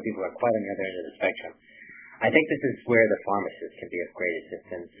know some people are quite on the other end of the spectrum. I think this is where the pharmacist can be of great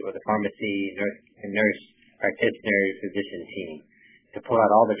assistance, or the pharmacy, nurse practitioner, physician team, to pull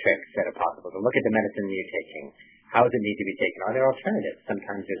out all the tricks that are possible, to look at the medicine you're taking. How does it need to be taken? Are there alternatives?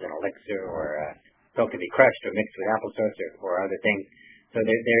 Sometimes there's an elixir or a pill can be crushed or mixed with applesauce or other things. So I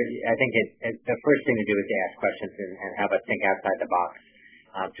think the first thing to do is to ask questions and have us think outside the box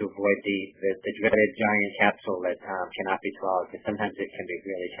to avoid the dreaded giant capsule that cannot be swallowed, because sometimes it can be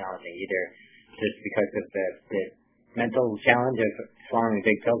really challenging, either just because of the mental challenge of swallowing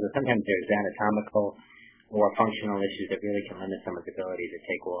big pills, or sometimes there's anatomical or functional issues that really can limit someone's ability to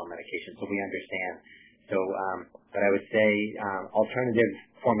take oral medication. So we understand. So, but I would say alternative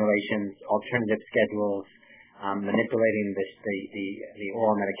formulations, alternative schedules, manipulating the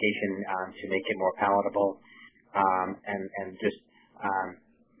oral medication to make it more palatable, and just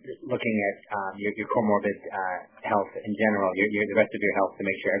looking at your comorbid health in general, the rest of your health, to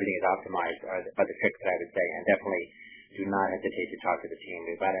make sure everything is optimized are the tricks that I would say. And definitely do not hesitate to talk to the team.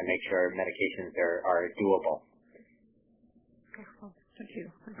 We've got to make sure medications are doable. Excellent. Thank you.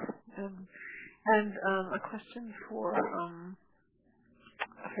 And a question for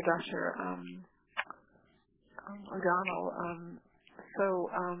Dr. O'Donnell.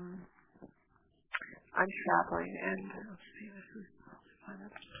 I'm traveling, and let's see,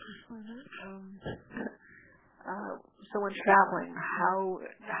 so when traveling, how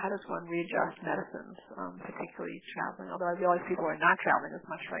does one readjust medicines, particularly traveling? Although I realize people are not traveling as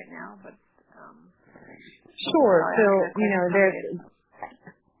much right now, but sure. So I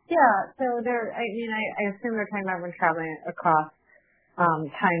assume they're talking about when traveling across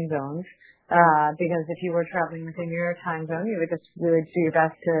time zones. Because if you were traveling within your time zone, you would just really do your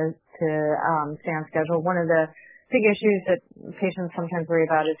best to stay on schedule. One of the big issues that patients sometimes worry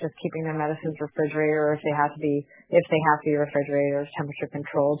about is just keeping their medicines refrigerated, or if they have to be refrigerated or temperature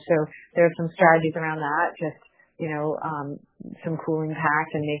controlled. So there are some strategies around that, just some cooling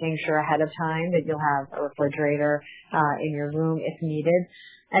packs and making sure ahead of time that you'll have a refrigerator in your room if needed.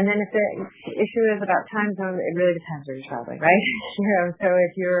 And then if the issue is about time zone, it really depends where you're traveling, right? So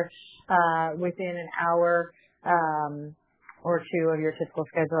if you're within an hour or two of your typical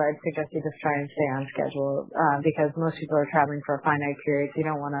schedule, I'd suggest you just try and stay on schedule, because most people are traveling for a finite period, so you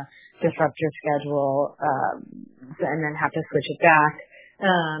don't want to disrupt your schedule and then have to switch it back.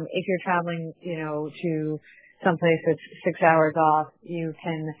 If you're traveling, to someplace that's 6 hours off, you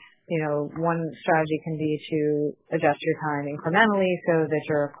can, one strategy can be to adjust your time incrementally so that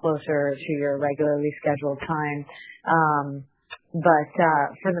you're closer to your regularly scheduled time. But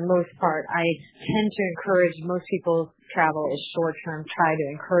for the most part, I tend to encourage most people travel is short-term, try to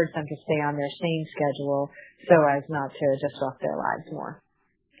encourage them to stay on their same schedule so as not to disrupt their lives more.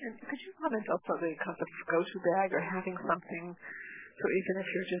 And could you comment also the concept of go-to bag or having something, so even if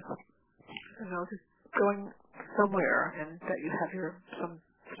you're just, just going somewhere and that you have some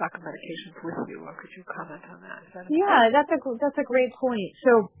stock of medications with you, or could you comment on that? Yeah, that's a great point.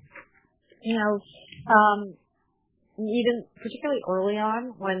 So, even particularly early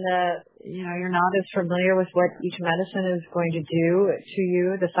on when you're not as familiar with what each medicine is going to do to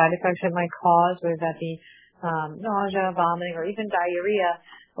you, the side effects it might cause, whether that be nausea, vomiting, or even diarrhea,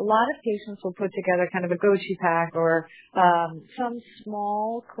 a lot of patients will put together kind of a go-to pack or some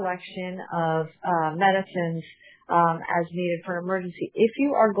small collection of medicines as needed for an emergency. If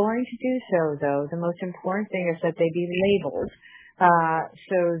you are going to do so, though, the most important thing is that they be labeled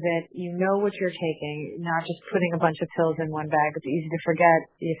so that you know what you're taking, not just putting a bunch of pills in one bag. It's easy to forget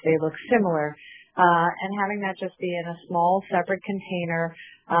if they look similar. And having that just be in a small separate container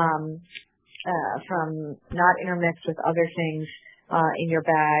from not intermixed with other things in your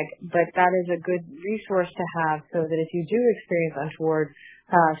bag. But that is a good resource to have so that if you do experience untoward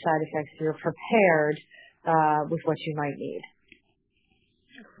side effects, you're prepared with what you might need.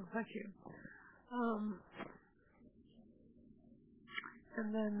 Excellent. Thank you.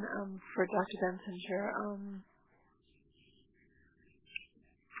 And then for Dr. Bensinger,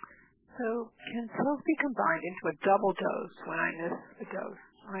 so can pills be combined into a double dose when I miss a dose?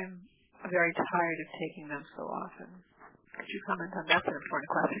 I'm very tired of taking them so often. Could you comment on that? That's an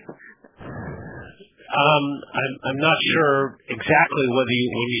important question. I'm not sure exactly whether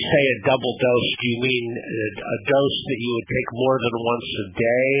when you say a double dose, do you mean a dose that you would take more than once a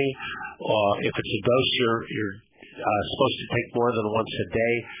day? Or if it's a dose you're supposed to take more than once a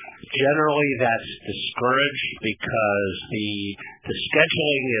day, generally that's discouraged because the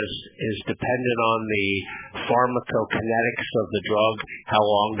scheduling is dependent on the pharmacokinetics of the drug. How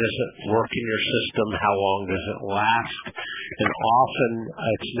long does it work in your system? How long does it last? And often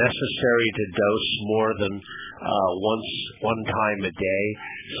it's necessary to dose more than one time a day.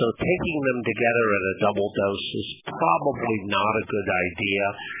 So taking them together at a double dose is probably not a good idea.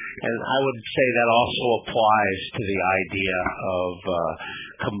 And I would say that also applies to the idea of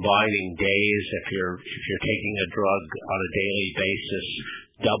combining days. If you're taking a drug on a daily basis,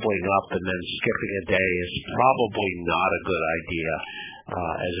 doubling up and then skipping a day is probably not a good idea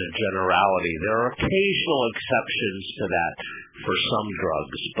as a generality. There are occasional exceptions to that for some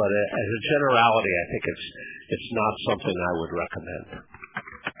drugs, but as a generality, I think it's not something I would recommend.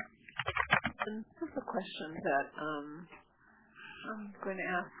 And this is a question that I'm going to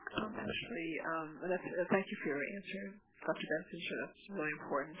ask, Ashley. Thank you for your answer, Dr. Bensinger. That's really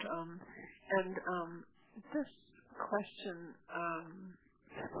important. This question,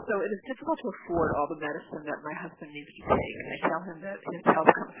 so it is difficult to afford all the medicine that my husband needs to take. I tell him that his health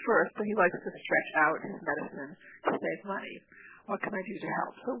comes first, but he likes to stretch out his medicine to save money. What can I do to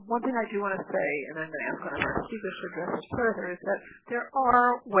help? So one thing I do want to say, and I'm going to ask one of our speakers to address this further, is that there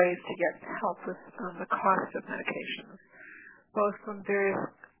are ways to get help with the cost of medications, both from various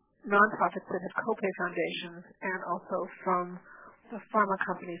nonprofits that have copay foundations and also from the pharma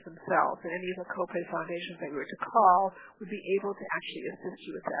companies themselves. And any of the copay foundations that you were to call would be able to actually assist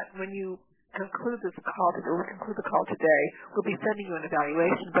you with that. When you conclude the call today, we'll be sending you an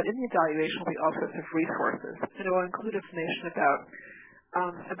evaluation, but in the evaluation will be all sorts of resources. And it will include information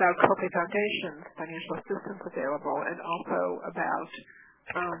about copay foundations, financial assistance available, and also about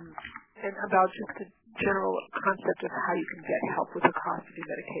just the general concept of how you can get help with the cost of your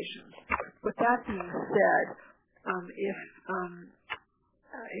medications. With that being said,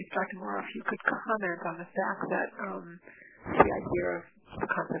 if Dr. Moore, if you could comment on the fact that the idea of the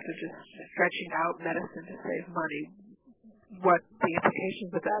concept of just stretching out medicine to save money, what the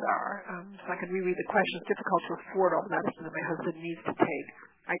implications of that are. So I can reread the question. It's difficult to afford all the medicine that my husband needs to take.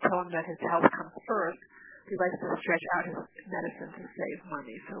 I tell him that his health comes first. He likes to stretch out his medicine to save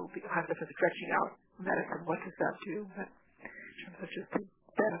money. So because of stretching out medicine, what does that do in terms of just the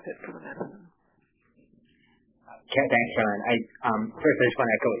benefit for the medicine? Thanks, Sharon. First, I just want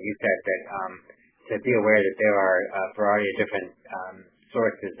to echo what you said, that to be aware that there are a variety of different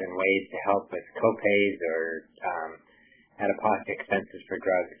sources and ways to help with copays or out-of-pocket expenses for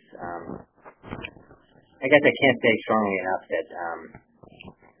drugs. I guess I can't say strongly enough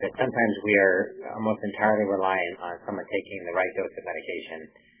that sometimes we are almost entirely reliant on someone taking the right dose of medication.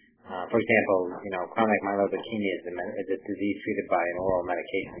 For example, chronic myeloid leukemia is a disease treated by an oral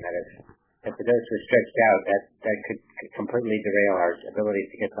medication that if the dose was stretched out, that could completely derail our ability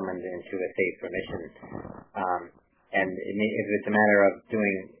to get someone into a safe remission. And if it's a matter of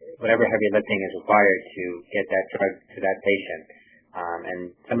doing whatever heavy lifting is required to get that drug to that patient, and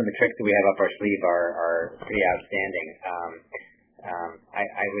some of the tricks that we have up our sleeve are pretty outstanding. I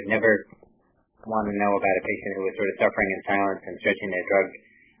I would never want to know about a patient who was sort of suffering in silence and stretching their drug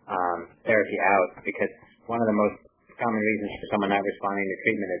therapy out, because one of the most common reasons for someone not responding to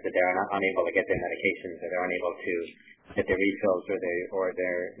treatment is that they're unable to get their medications, or they're unable to get their refills, or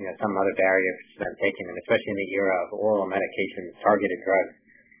they're some other barrier to them taking them, especially in the era of oral medications, targeted drugs.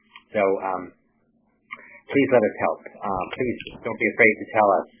 So please let us help. Please don't be afraid to tell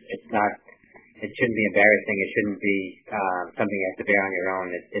us. It shouldn't be embarrassing. It shouldn't be something you have to bear on your own.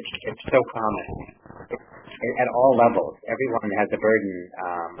 It's so common at all levels. Everyone has a burden,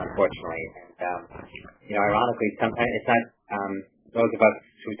 unfortunately. And ironically, sometimes it's not those of us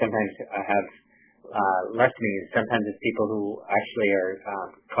who sometimes have less means. Sometimes it's people who actually are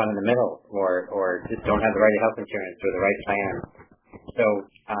caught in the middle, or just don't have the right health insurance or the right plan. So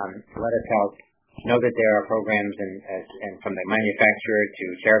let us help. Know that there are programs and from the manufacturer to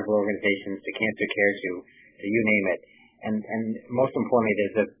charitable organizations to cancer care to you name it. And most importantly,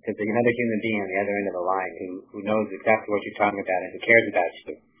 there's another human being on the other end of the line who knows exactly what you're talking about and who cares about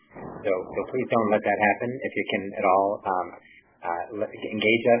you. So please don't let that happen. If you can at all,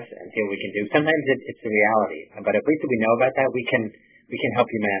 engage us and see what we can do. Sometimes it's the reality, but at least if we know about that, we can help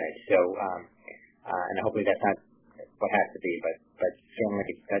you manage. So and hopefully that's not what has to be, but certainly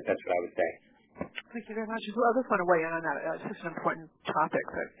that's what I would say. Thank you very much. I just want to weigh in on that. It's such an important topic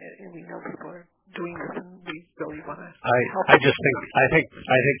that we know people are doing this, and we really want to help. I think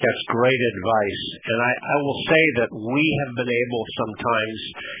that's great advice, and I will say that we have been able sometimes.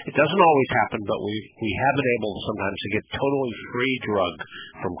 It doesn't always happen, but we have been able sometimes to get totally free drug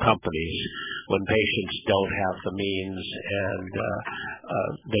from companies when patients don't have the means and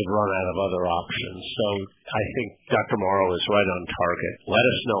they've run out of other options. So I think Dr. Morrow is right on target. Let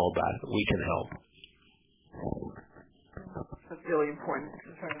us know about it. We can help. That's really important to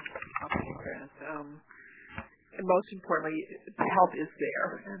sort of awareness. And most importantly, the help is there,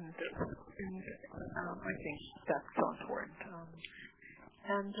 and I think that's so important.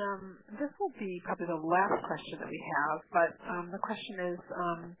 And this will be probably the last question that we have, but the question is,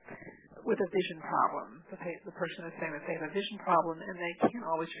 with a vision problem, the person is saying that they have a vision problem and they can't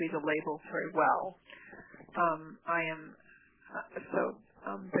always read the labels very well.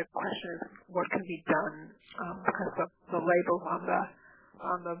 The question is, what can be done because the labels on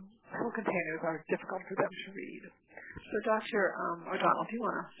the pill containers are difficult for them to read. So Dr. O'Donnell, do you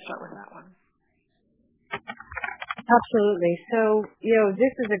want to start with that one? Absolutely. So,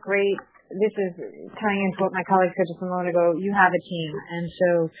 this is tying into what my colleague said just a moment ago. You have a team. And so,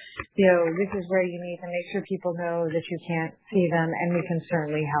 this is where you need to make sure people know that you can't see them, and we can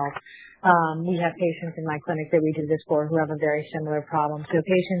certainly help. We have patients in my clinic that we do this for who have a very similar problem. So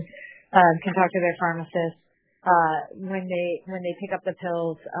patients can talk to their pharmacist. When they pick up the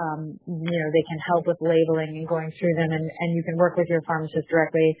pills, they can help with labeling and going through them, and you can work with your pharmacist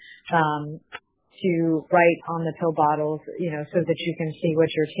directly to write on the pill bottles, so that you can see what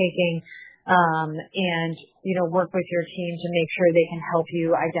you're taking, and work with your team to make sure they can help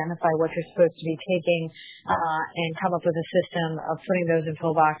you identify what you're supposed to be taking, and come up with a system of putting those in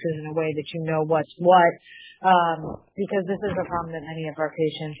pill boxes in a way that you know what's what. Because this is a problem that many of our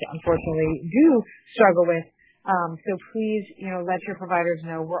patients unfortunately do struggle with. So please, let your providers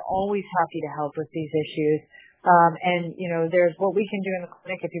know we're always happy to help with these issues. And there's what we can do in the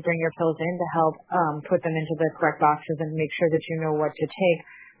clinic if you bring your pills in to help put them into the correct boxes and make sure that you know what to take.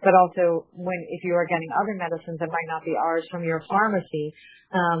 But also, if you are getting other medicines that might not be ours from your pharmacy,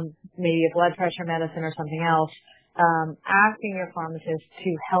 maybe a blood pressure medicine or something else, asking your pharmacist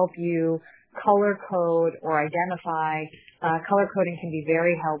to help you color code or identify. Color coding can be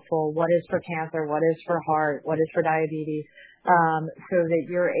very helpful. What is for cancer? What is for heart? What is for diabetes? So that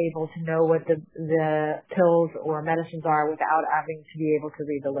you're able to know what the pills or medicines are without having to be able to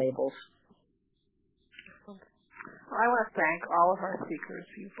read the labels. Well, I want to thank all of our speakers.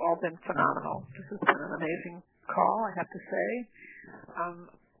 You've all been phenomenal. This has been an amazing call, I have to say,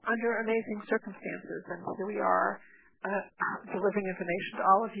 under amazing circumstances. And here we are delivering information to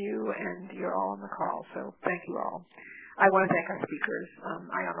all of you, and you're all on the call. So thank you all. I want to thank our speakers.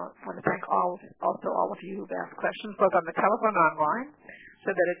 I want to thank all of you who've asked questions, both on the telephone and online,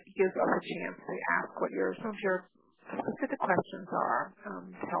 so that it gives us a chance to ask what some of your specific questions are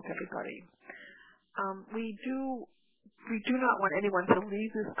to help everybody. We do not want anyone to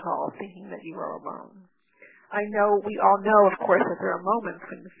leave this call thinking that you are alone. We all know, of course, that there are moments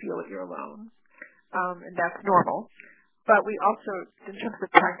when you feel that you're alone, and that's normal. But we also, in terms of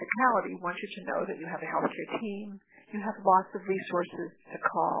practicality, want you to know that you have a healthcare team. You have lots of resources to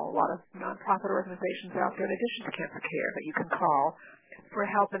call, a lot of nonprofit organizations out there, in addition to Cancer Care, that you can call for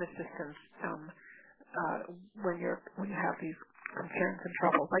help and assistance when you have these concerns and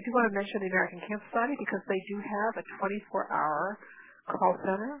troubles. I do want to mention the American Cancer Society because they do have a 24-hour call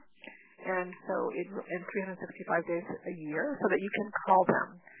center, and so in 365 days a year, so that you can call them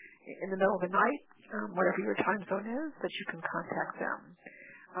in the middle of the night, whatever your time zone is, that you can contact them.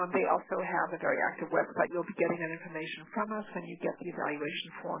 They also have a very active website. You'll be getting that information from us when you get the evaluation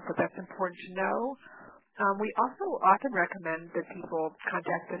form, so that's important to know. We also often recommend that people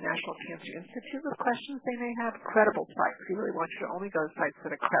contact the National Cancer Institute with questions they may have. Credible sites. We really want you to only go to sites that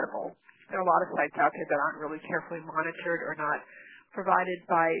are credible. There are a lot of sites out there that aren't really carefully monitored or not provided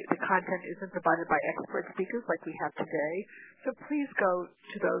by, the content isn't provided by expert speakers like we have today. So please go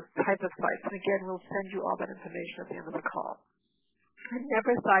to those type of sites. And again, we'll send you all that information at the end of the call. And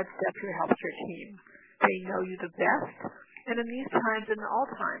never sidestep your healthcare team. They know you the best. And in these times, and in all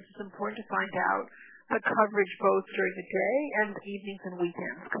times, it's important to find out the coverage both during the day and evenings and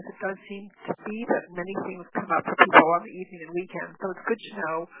weekends, because it does seem to be that many things come up for people on the evening and weekends. So it's good to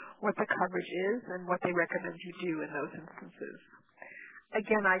know what the coverage is and what they recommend you do in those instances.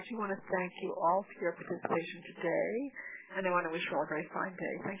 Again, I do want to thank you all for your participation today, and I want to wish you all a very fine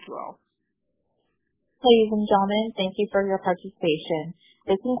day. Thank you all. Ladies and gentlemen, thank you for your participation.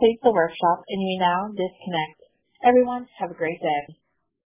 This concludes the workshop, and you may now disconnect. Everyone, have a great day.